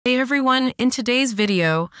Hey everyone, in today's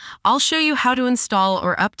video, I'll show you how to install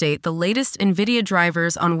or update the latest NVIDIA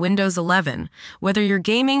drivers on Windows 11. Whether you're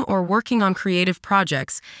gaming or working on creative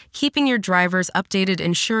projects, keeping your drivers updated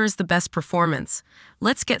ensures the best performance.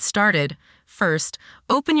 Let's get started. First,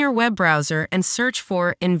 open your web browser and search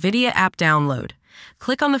for NVIDIA App Download.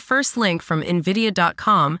 Click on the first link from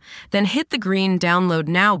NVIDIA.com, then hit the green Download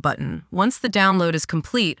Now button. Once the download is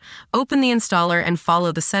complete, open the installer and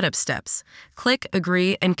follow the setup steps. Click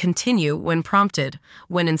Agree and Continue when prompted.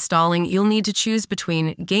 When installing, you'll need to choose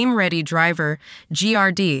between Game Ready Driver,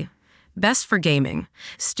 GRD, best for gaming,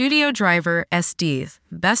 Studio Driver, SD,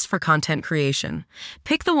 best for content creation.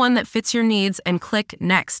 Pick the one that fits your needs and click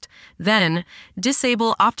Next. Then,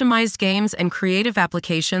 disable optimized games and creative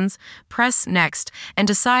applications, press Next, and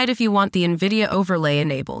decide if you want the NVIDIA overlay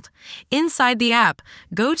enabled. Inside the app,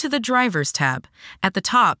 go to the Drivers tab. At the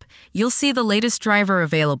top, you'll see the latest driver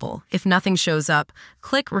available. If nothing shows up,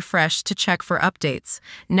 click Refresh to check for updates.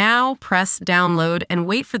 Now, press Download and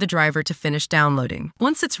wait for the driver to finish downloading.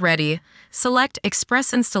 Once it's ready, select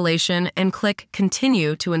Express Installation and click Continue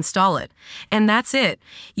to install it. And that's it.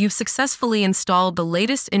 You've successfully installed the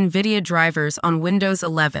latest NVIDIA drivers on Windows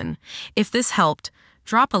 11. If this helped,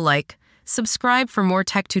 drop a like, subscribe for more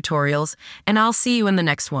tech tutorials, and I'll see you in the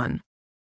next one.